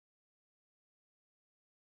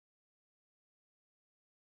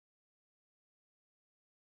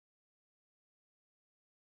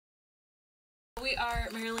are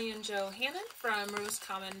Marilyn and Joe Hannon from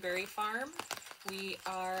Roscommon Berry Farm. We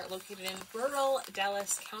are located in rural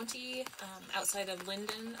Dallas County, outside of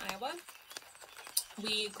Linden, Iowa.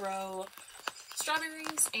 We grow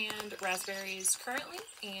strawberries and raspberries currently,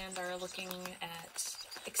 and are looking at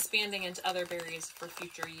expanding into other berries for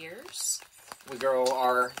future years. We grow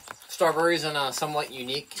our strawberries in a somewhat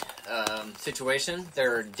unique situation.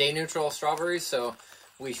 They're day-neutral strawberries, so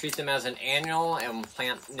we treat them as an annual and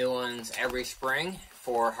plant new ones every spring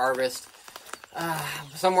for harvest.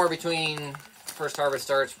 Somewhere between first harvest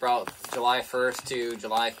starts about July 1st to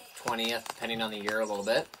July 20th, depending on the year a little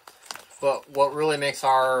bit. But what really makes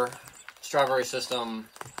our strawberry system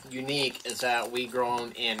unique is that we grow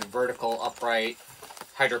them in vertical, upright,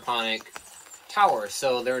 hydroponic towers.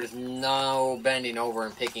 So there's no bending over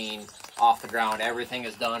and picking off the ground. Everything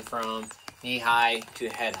is done from knee-high to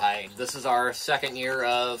head-high. This is our second year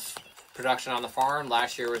of production on the farm.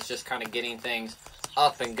 Last year was just kind of getting things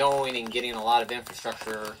up and going and getting a lot of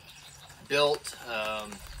infrastructure built.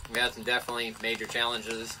 We had some definitely major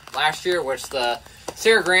challenges last year, which the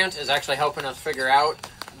SARE grant is actually helping us figure out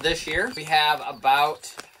this year. We have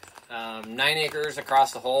about 9 acres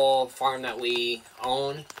across the whole farm that we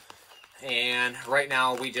own, and right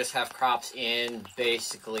now we just have crops in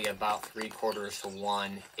basically about 3/4 to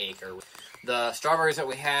 1 acre. The strawberries that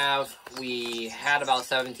we had about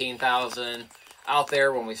 17,000 out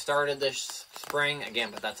there when we started this spring, again,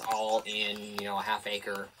 but that's all in, a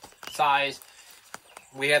half-acre size.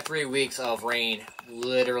 We had 3 weeks of rain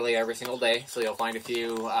literally every single day, so you'll find a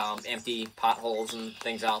few empty potholes and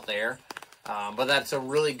things out there. But that's a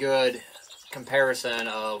really good comparison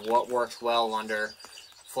of what works well under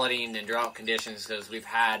flooding and drought conditions, because we've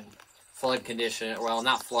had flood condition, well,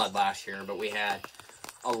 not flood last year, but we had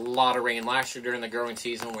a lot of rain last year during the growing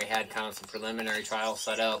season. We had kind of some preliminary trials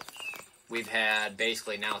set up. We've had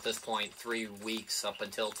basically now at this point 3 weeks up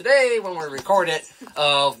until today when we record it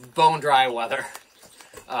of bone dry weather.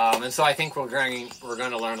 And so I think we're going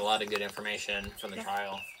to learn a lot of good information from the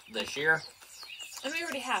trial this year. And we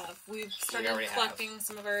already have. We've started collecting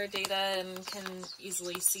some of our data and can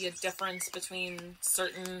easily see a difference between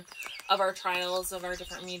certain of our trials of our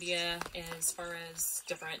different media as far as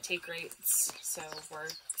different take rates. So we're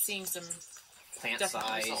seeing some plant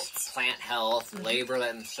size, plant health, labor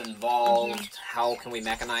that's involved, how can we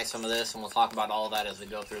mechanize some of this, and we'll talk about all of that as we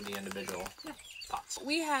go through the individual pots.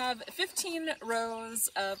 We have 15 rows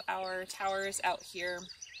of our towers out here.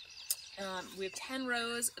 We have 10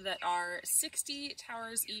 rows that are 60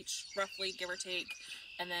 towers each, roughly, give or take,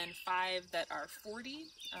 and then 5 that are 40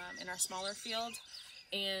 in our smaller field.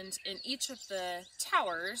 And in each of the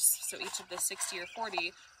towers, so each of the 60 or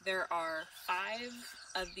 40, there are 5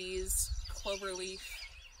 of these cloverleaf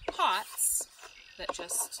pots that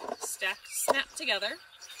just snap together.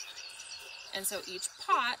 And so each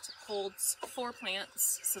pot holds 4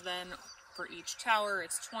 plants, so then for each tower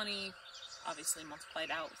it's 20, obviously multiplied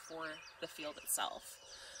out for the field itself.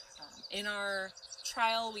 In our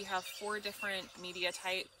trial we have 4 different media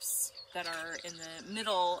types that are in the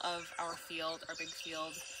middle of our field, our big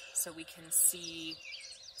field, so we can see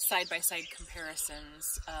side-by-side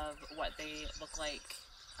comparisons of what they look like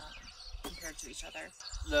compared to each other.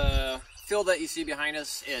 The field that you see behind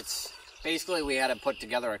us, it's basically we had to put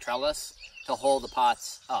together a trellis to hold the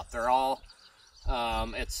pots up. They're all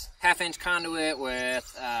it's 1/2-inch conduit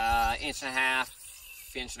with 1.5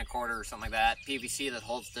 inch, 1.25 or something like that, PVC that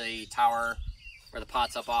holds the tower or the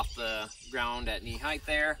pots up off the ground at knee height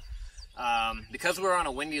there. Because we're on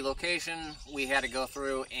a windy location, we had to go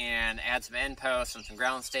through and add some end posts and some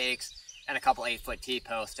ground stakes and a couple 8-foot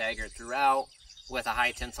T-posts staggered throughout with a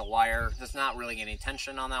high tensile wire. There's not really any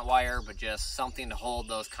tension on that wire, but just something to hold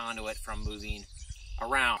those conduit from moving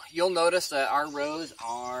around. You'll notice that our rows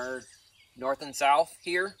are north and south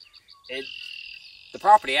here. The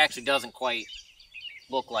property actually doesn't quite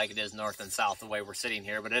look like it is north and south the way we're sitting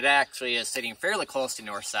here, but it actually is sitting fairly close to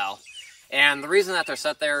north-south. And the reason that they're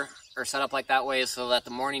set up like that way is so that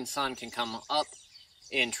the morning sun can come up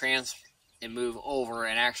and move over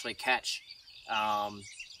and actually catch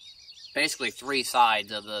basically 3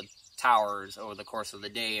 sides of the towers over the course of the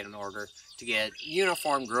day in order to get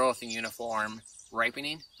uniform growth and uniform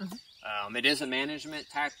ripening. It is a management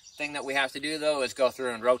thing that we have to do, though, is go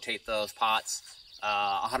through and rotate those pots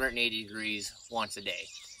 180 degrees once a day.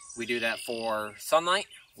 We do that for sunlight.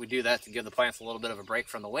 We do that to give the plants a little bit of a break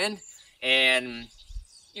from the wind, and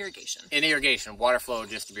irrigation, water flow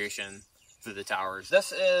distribution through the towers.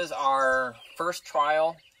 This is our first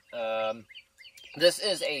trial. This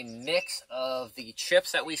is a mix of the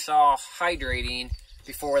chips that we saw hydrating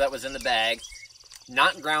before that was in the bag.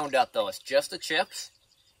 Not ground up, though. It's just the chips.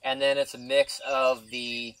 and then it's a mix of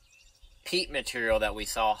the peat material that we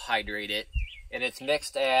saw hydrate it, and it's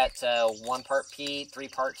mixed at 1 part peat, 3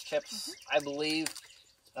 parts chips, I believe.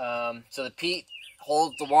 So the peat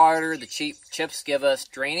holds the water, the chips give us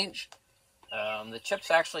drainage. The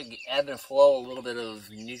chips actually ebb and flow a little bit of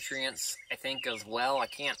nutrients, I think, as well. I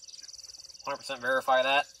can't 100% verify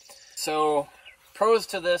that. So pros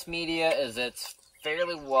to this media is it's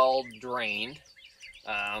fairly well drained,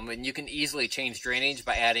 and you can easily change drainage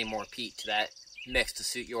by adding more peat to that mix to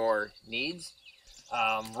suit your needs.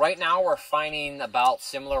 Right now we're finding about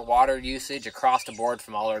similar water usage across the board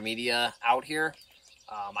from all our media out here.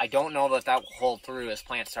 I don't know that will hold through as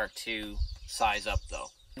plants start to size up though.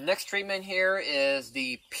 The next treatment here is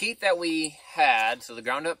the peat that we had, so the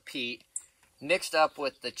ground up peat, mixed up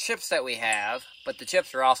with the chips that we have, but the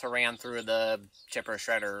chips are also ran through the chipper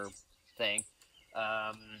shredder thing.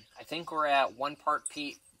 I think we're at 1 part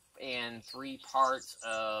peat and 3 parts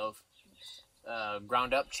of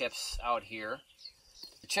ground up chips out here.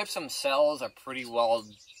 The chips themselves are pretty well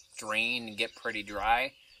drained and get pretty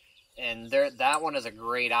dry, and that one is a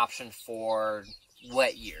great option for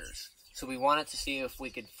wet years. So we wanted to see if we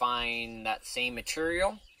could find that same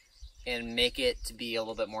material and make it to be a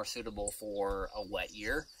little bit more suitable for a wet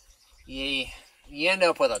year. You end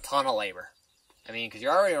up with a ton of labor. I mean, because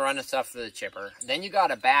you're already running stuff through the chipper. Then you got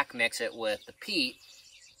to back mix it with the peat,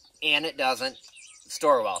 and it doesn't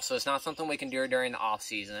store well. So it's not something we can do during the off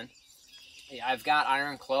season. I've got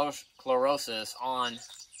iron chlorosis on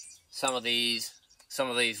some of these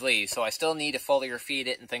leaves, so I still need to foliar feed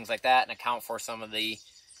it and things like that, and account for some of the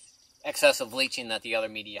excessive leaching that the other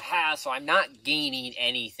media has. So I'm not gaining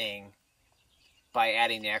anything by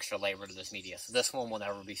adding the extra labor to this media. So this one will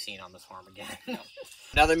never be seen on this farm again.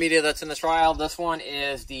 Another media that's in the trial, this one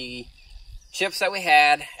is the chips that we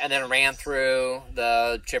had and then ran through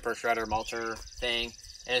the chipper shredder mulcher thing.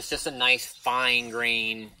 And it's just a nice fine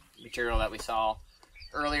grain material that we saw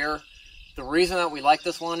earlier. The reason that we like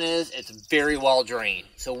this one is it's very well drained.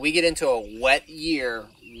 So we get into a wet year,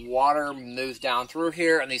 water moves down through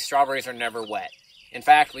here, and these strawberries are never wet. In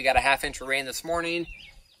fact, we got a 1/2 inch of rain this morning.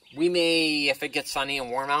 We may, if it gets sunny and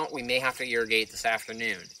warm out, we may have to irrigate this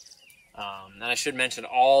afternoon. And I should mention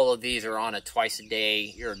all of these are on a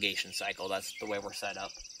twice-a-day irrigation cycle. That's the way we're set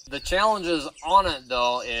up. The challenges on it,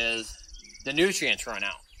 though, is the nutrients run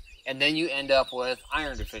out. And then you end up with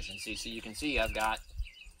iron deficiency. So you can see I've got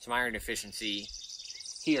some iron deficiency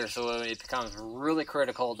here. So it becomes really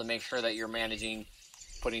critical to make sure that you're managing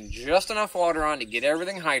putting just enough water on to get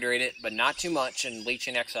everything hydrated, but not too much and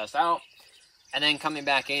leaching excess out. And then coming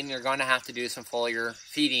back in, you're going to have to do some foliar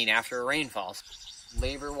feeding after rain falls.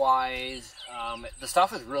 Labor-wise, the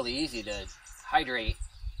stuff is really easy to hydrate.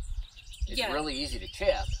 It's really easy to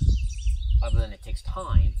chip, other than it takes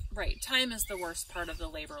time. Right, time is the worst part of the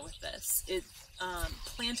labor with this.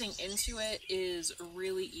 Planting into it is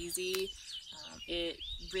really easy. It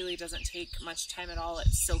really doesn't take much time at all.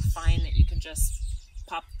 It's so fine that you can just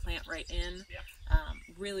pop the plant right in. Yeah.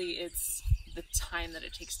 Really, it's the time that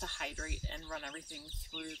it takes to hydrate and run everything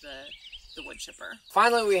through the wood chipper.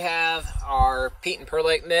 Finally, we have our peat and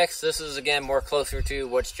perlite mix. This is, again, more closer to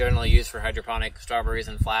what's generally used for hydroponic strawberries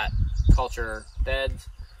and flat culture beds.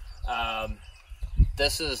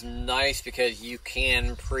 This is nice because you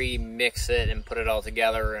can pre-mix it and put it all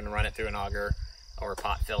together and run it through an auger or a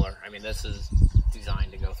pot filler. I mean, this is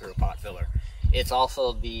designed to go through a pot filler. It's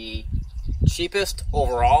also the cheapest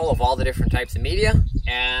overall of all the different types of media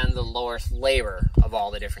and the lowest labor of all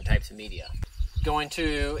the different types of media. Going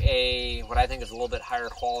to what I think is a little bit higher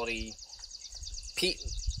quality peat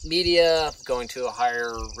media, going to a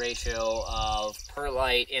higher ratio of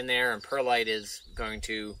perlite in there, and perlite is going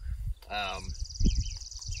to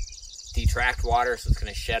detract water, so it's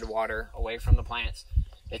going to shed water away from the plants.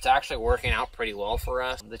 It's actually working out pretty well for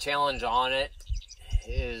us. The challenge on it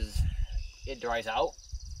is it dries out,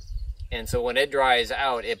 and so when it dries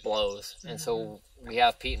out, it blows. And so we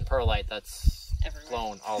have peat and perlite that's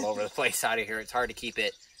flown all over the place out of here. It's hard to keep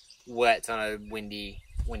it wet on a windy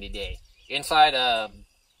day. Inside a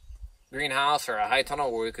greenhouse or a high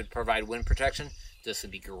tunnel where we could provide wind protection, this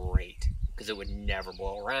would be great because it would never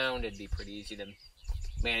blow around. It'd be pretty easy to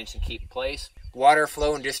manage and keep in place. Water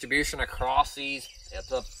flow and distribution across these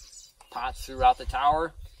the pots throughout the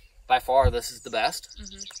tower, by far this is the best.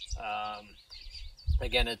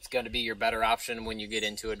 Again, it's going to be your better option when you get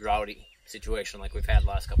into a droughty situation like we've had the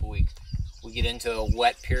last couple weeks. We get into a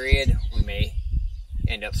wet period, we may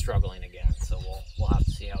end up struggling again, so we'll have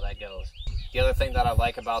to see how that goes. The other thing that I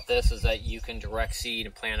like about this is that you can direct seed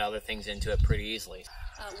and plant other things into it pretty easily.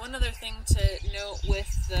 One other thing to note with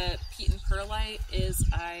the peat and perlite is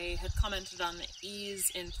I had commented on the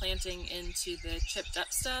ease in planting into the chipped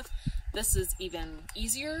up stuff. This is even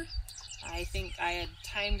easier. I think I had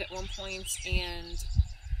timed at one point and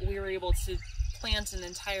we were able to plant an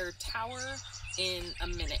entire tower in a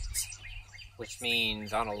minute. Which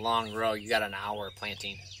means on a long row you got an hour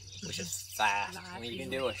planting, which is fast. When you can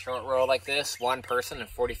do a short row like this, one person in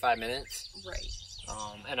 45 minutes. Right.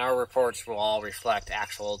 And our reports will all reflect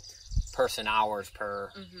actual person hours per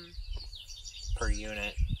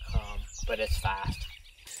unit, but it's fast.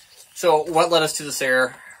 So what led us to the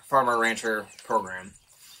SARE Farmer Rancher program?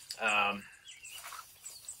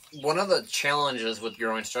 One of the challenges with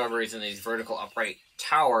growing strawberries in these vertical upright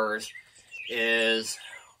towers is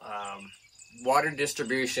water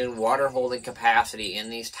distribution, water holding capacity in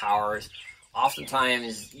these towers.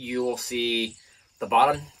 Oftentimes you will see the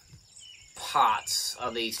bottom pots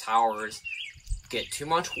of these towers get too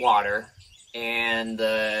much water and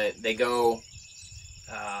they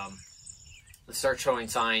start showing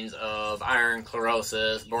signs of iron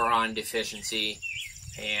chlorosis, boron deficiency,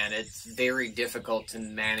 and it's very difficult to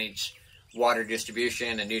manage water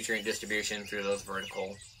distribution and nutrient distribution through those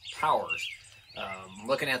vertical towers.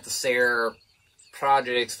 Looking at the SARE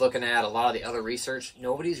projects, looking at a lot of the other research,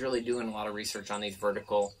 nobody's really doing a lot of research on these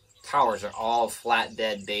vertical towers. They're all flat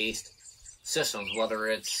bed based systems, whether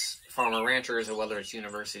it's farmer ranchers or whether it's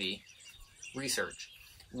university research.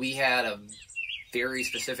 We had a very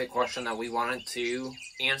specific question that we wanted to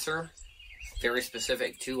answer, very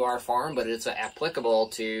specific to our farm, but it's applicable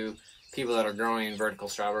to people that are growing vertical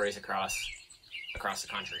strawberries across the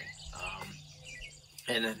country.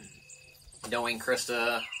 And then knowing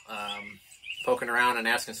Krista, poking around and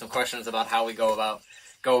asking some questions about how we go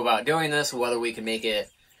about doing this, whether we can make it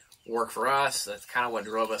work for us. That's kind of what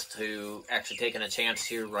drove us to actually taking a chance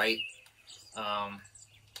to write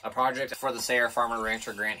a project for the SARE Farmer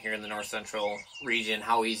Rancher grant here in the North Central region.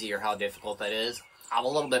 How easy or how difficult that is. I'm a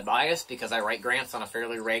little bit biased because I write grants on a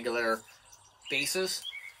fairly regular basis.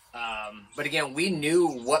 But again, we knew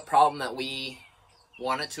what problem that we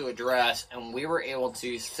wanted to address, and we were able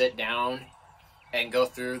to sit down and go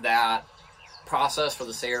through that process for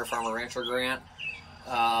the SARE Farmer Rancher grant.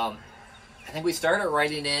 I think we started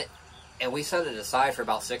writing it, and we set it aside for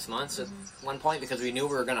about 6 months at one point because we knew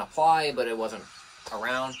we were going to apply, but it wasn't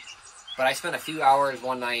around. But I spent a few hours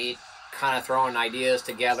one night kind of throwing ideas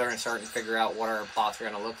together and starting to figure out what our plots were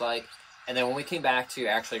going to look like. And then when we came back to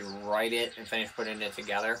actually write it and finish putting it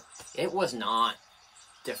together, it was not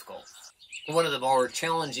difficult. One of the more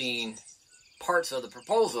challenging parts of the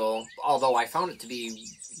proposal, although I found it to be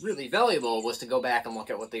really valuable, was to go back and look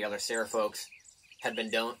at what the other SARE folks had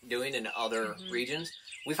been doing in other regions.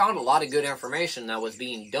 We found a lot of good information that was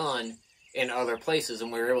being done in other places,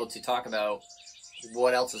 and we were able to talk about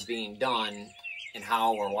what else is being done and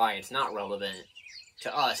how or why it's not relevant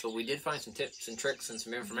to us. But we did find some tips and tricks and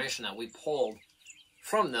some information that we pulled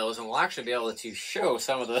from those, and we'll actually be able to show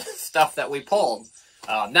some of the stuff that we pulled.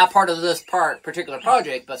 Not part of this particular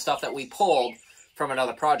project, but stuff that we pulled from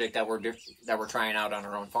another project that we're trying out on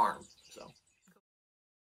our own farm.